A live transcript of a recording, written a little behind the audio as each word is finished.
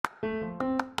Hola,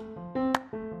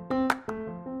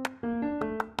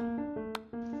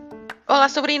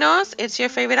 sobrinos. It's your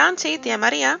favorite auntie, Tia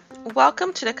Maria.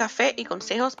 Welcome to the Café y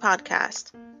Consejos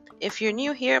podcast. If you're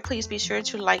new here, please be sure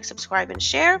to like, subscribe, and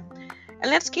share. And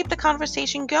let's keep the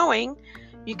conversation going.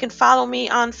 You can follow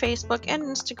me on Facebook and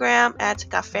Instagram at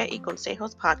Café y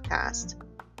Consejos podcast.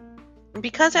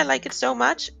 Because I like it so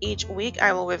much, each week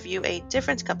I will review a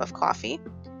different cup of coffee,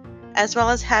 as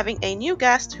well as having a new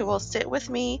guest who will sit with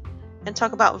me and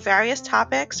talk about various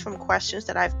topics from questions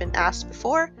that I've been asked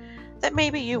before that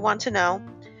maybe you want to know,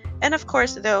 and of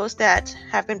course those that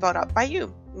have been brought up by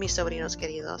you, mis sobrinos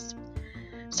queridos.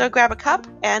 So grab a cup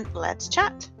and let's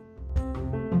chat.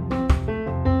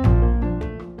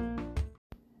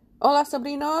 Hola,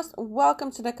 sobrinos.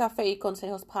 Welcome to the Café y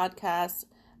Consejos podcast.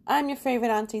 I'm your favorite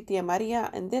auntie, Tia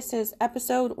Maria, and this is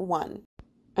episode 1.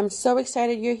 I'm so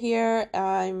excited you're here.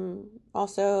 I'm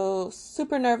also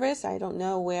super nervous. I don't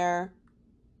know where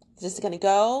this is going to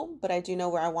go, but I do know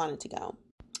where I want it to go.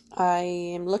 I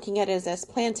am looking at it as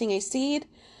planting a seed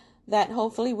that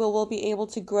hopefully we will be able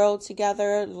to grow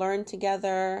together, learn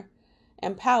together,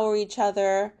 empower each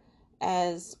other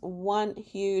as one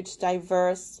huge,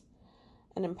 diverse,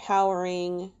 and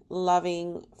empowering,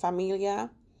 loving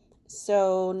familia.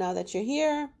 So now that you're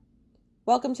here,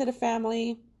 welcome to the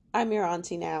family. I'm your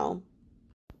auntie now.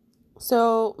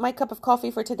 So my cup of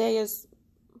coffee for today is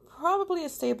probably a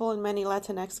staple in many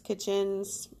Latinx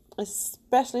kitchens,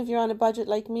 especially if you're on a budget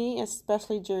like me,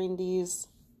 especially during these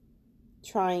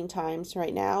trying times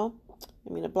right now.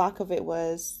 I mean, a block of it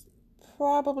was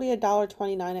probably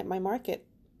 $1.29 at my market.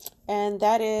 And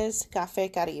that is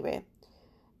Café Caribe.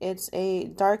 It's a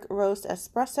dark roast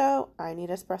espresso. I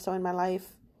need espresso in my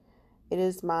life. It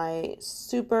is my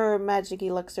super magic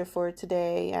elixir for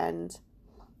today and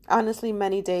honestly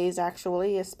many days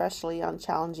actually, especially on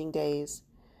challenging days.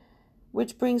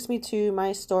 Which brings me to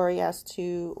my story as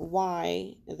to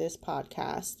why this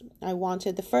podcast. I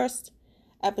wanted the first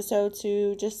episode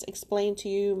to just explain to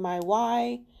you my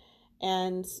why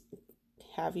and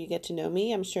have you get to know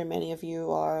me. I'm sure many of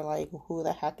you are like, who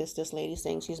the heck is this lady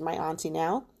saying she's my auntie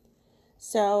now?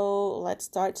 So let's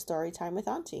start story time with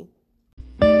auntie.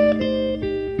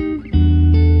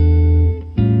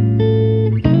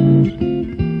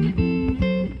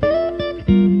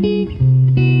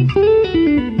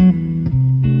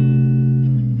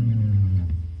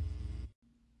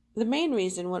 The main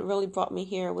reason what really brought me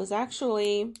here was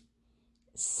actually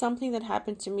something that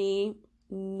happened to me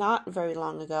not very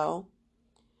long ago.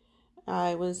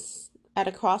 I was at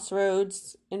a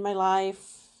crossroads in my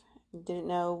life, didn't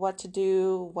know what to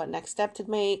do, what next step to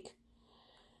make.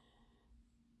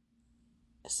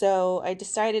 So I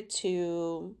decided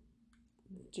to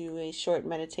do a short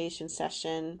meditation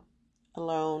session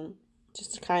alone,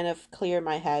 just to kind of clear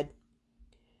my head.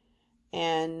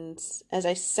 And as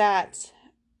I sat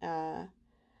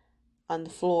on the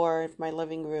floor of my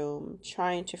living room,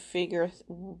 trying to figure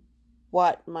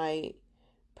what my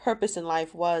purpose in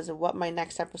life was and what my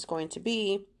next step was going to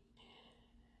be,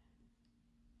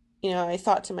 I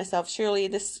thought to myself, surely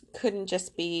this couldn't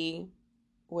just be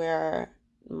where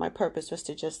my purpose was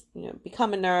to just,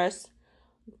 become a nurse,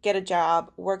 get a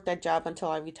job, work that job until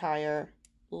I retire,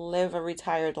 live a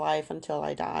retired life until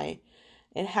I die.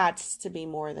 It had to be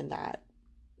more than that.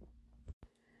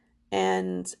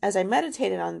 And as I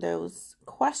meditated on those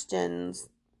questions,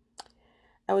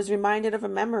 I was reminded of a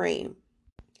memory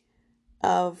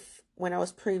of when I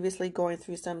was previously going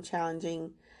through some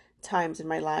challenging times in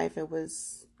my life. It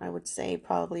was, I would say,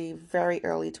 probably very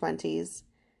early 20s.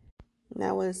 And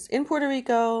I was in Puerto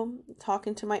Rico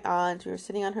talking to my aunt. We were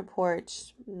sitting on her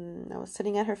porch. And I was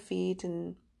sitting at her feet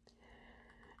and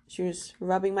she was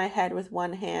rubbing my head with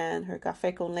one hand, her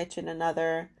café con leche in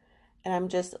another. And I'm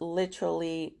just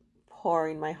literally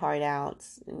pouring my heart out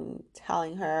and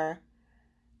telling her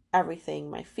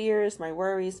everything, my fears, my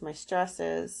worries, my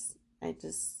stresses. I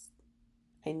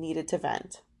needed to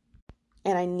vent.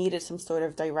 And I needed some sort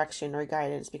of direction or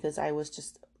guidance because I was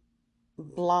just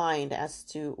blind as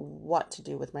to what to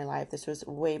do with my life. This was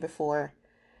way before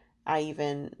I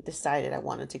even decided I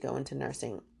wanted to go into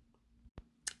nursing.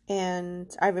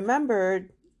 And I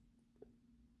remembered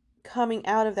coming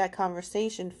out of that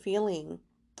conversation feeling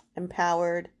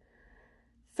empowered,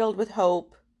 filled with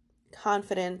hope,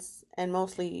 confidence, and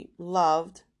mostly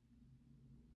loved.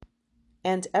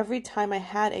 And every time I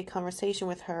had a conversation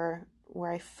with her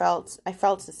where I felt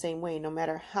the same way, no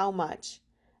matter how much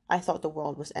I thought the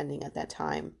world was ending at that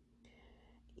time.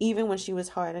 Even when she was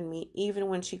hard on me, even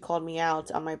when she called me out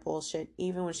on my bullshit,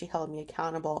 even when she held me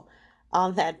accountable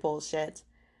on that bullshit,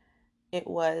 it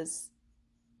was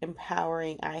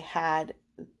empowering. I had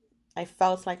I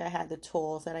felt like I had the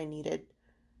tools that I needed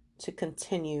to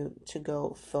continue to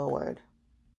go forward.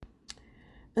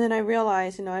 And then I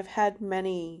realized, I've had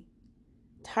many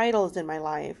titles in my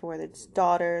life, whether it's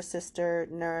daughter, sister,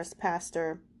 nurse,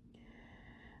 pastor.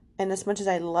 And as much as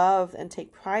I love and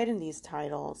take pride in these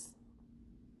titles,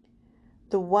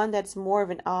 the one that's more of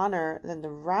an honor than the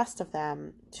rest of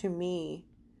them to me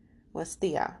was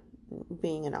Tia,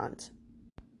 being an aunt.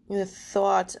 The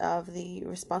thought of the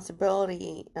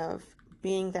responsibility of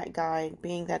being that guide,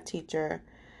 being that teacher,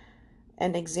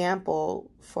 an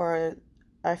example for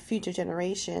our future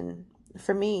generation,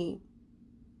 for me,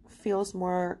 feels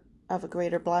more of a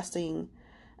greater blessing,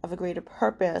 of a greater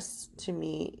purpose to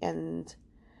me. And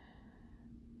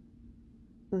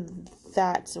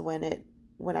that's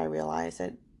when I realized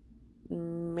that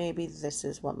maybe this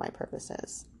is what my purpose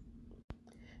is.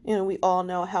 We all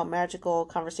know how magical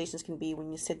conversations can be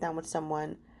when you sit down with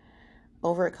someone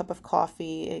over a cup of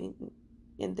coffee,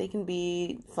 and they can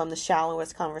be from the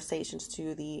shallowest conversations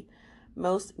to the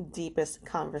most deepest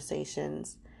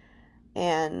conversations.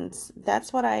 And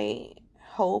that's what I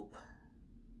hope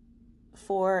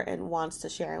for and wants to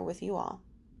share with you all.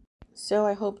 So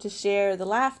I hope to share the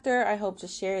laughter, I hope to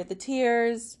share the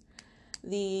tears,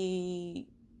 the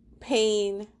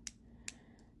pain,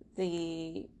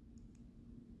 the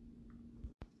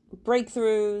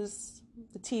breakthroughs,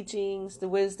 the teachings, the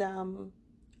wisdom,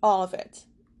 all of it.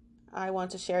 I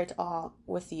want to share it all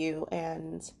with you,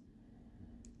 and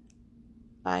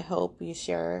I hope you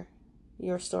share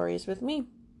your stories with me.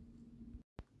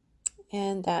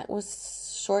 And that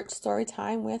was short story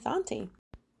time with Auntie.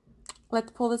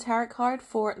 Let's pull the tarot card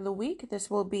for the week. This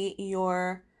will be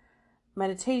your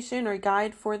meditation or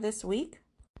guide for this week.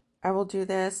 I will do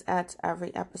this at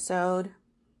every episode.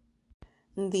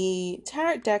 The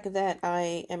tarot deck that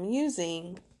I am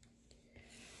using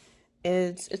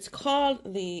it's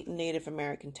called the Native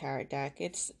American Tarot deck.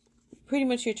 It's pretty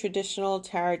much your traditional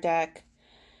tarot deck,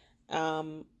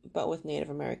 but with Native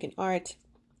American art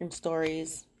and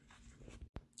stories.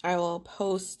 I will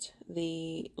post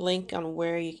the link on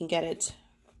where you can get it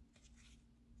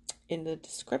in the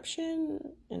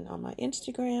description and on my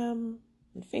Instagram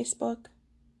and Facebook.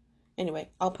 Anyway,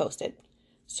 I'll post it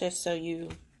just so you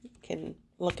can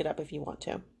look it up if you want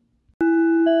to.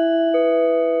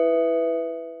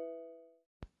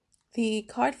 The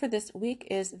card for this week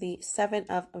is the Seven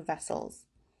of Vessels.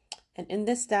 And in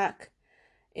this deck,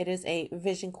 it is a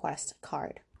Vision Quest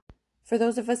card. For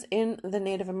those of us in the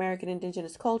Native American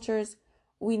indigenous cultures,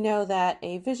 we know that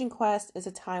a Vision Quest is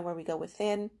a time where we go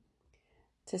within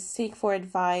to seek for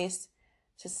advice,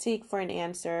 to seek for an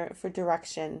answer, for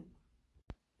direction.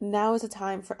 Now is a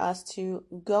time for us to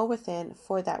go within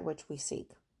for that which we seek.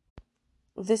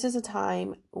 This is a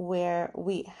time where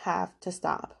we have to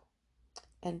stop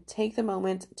and take the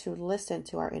moment to listen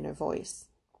to our inner voice.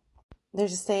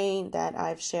 There's a saying that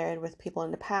I've shared with people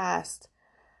in the past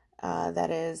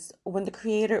that is, when the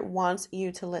Creator wants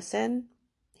you to listen,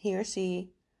 he or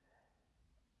she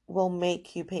will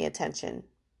make you pay attention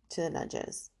to the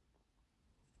nudges.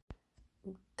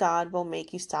 God will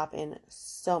make you stop in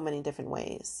so many different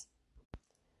ways.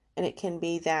 And it can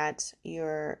be that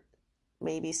you're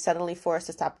maybe suddenly forced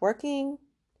to stop working,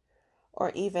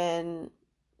 or even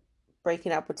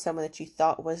breaking up with someone that you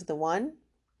thought was the one,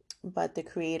 but the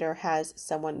Creator has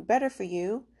someone better for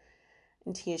you,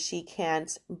 and he or she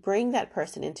can't bring that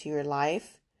person into your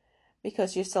life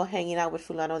because you're still hanging out with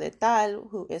fulano de tal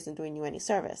who isn't doing you any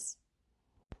service.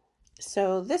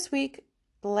 So this week,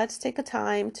 let's take a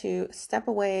time to step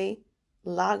away,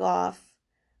 log off,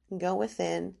 go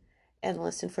within, and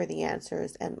listen for the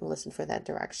answers and listen for that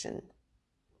direction.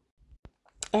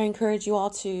 I encourage you all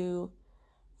to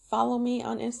follow me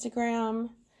on Instagram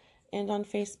and on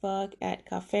Facebook at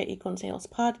Café y Consejos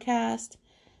Podcast.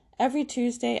 Every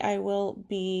Tuesday, I will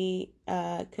be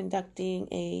conducting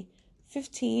a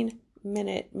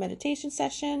 15-minute meditation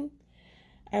session.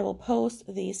 I will post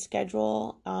the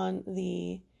schedule on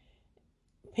the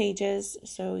pages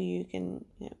so you can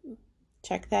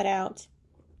check that out.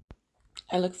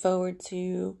 I look forward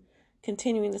to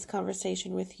continuing this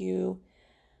conversation with you.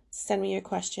 Send me your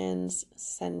questions.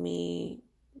 Send me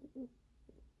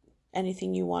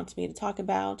anything you want me to talk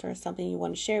about or something you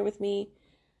want to share with me.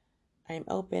 I am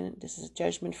open. This is a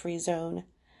judgment-free zone.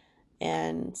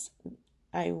 And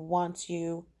I want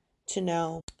you to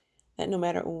know that no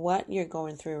matter what you're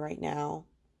going through right now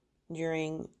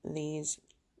during these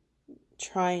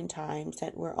trying times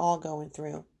that we're all going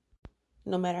through,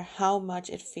 no matter how much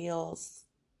it feels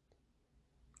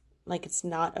like it's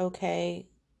not okay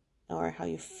or how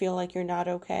you feel like you're not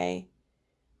okay,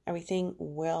 everything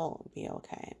will be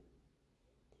okay.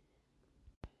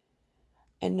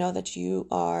 and know that you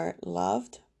are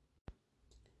loved,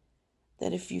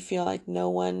 that if you feel like no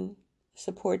one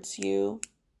supports you,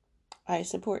 I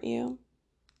support you.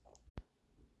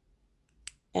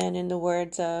 And in the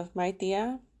words of my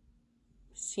tía,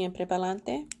 siempre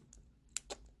pa'lante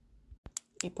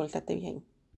y pórtate bien.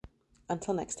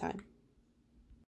 Until next time.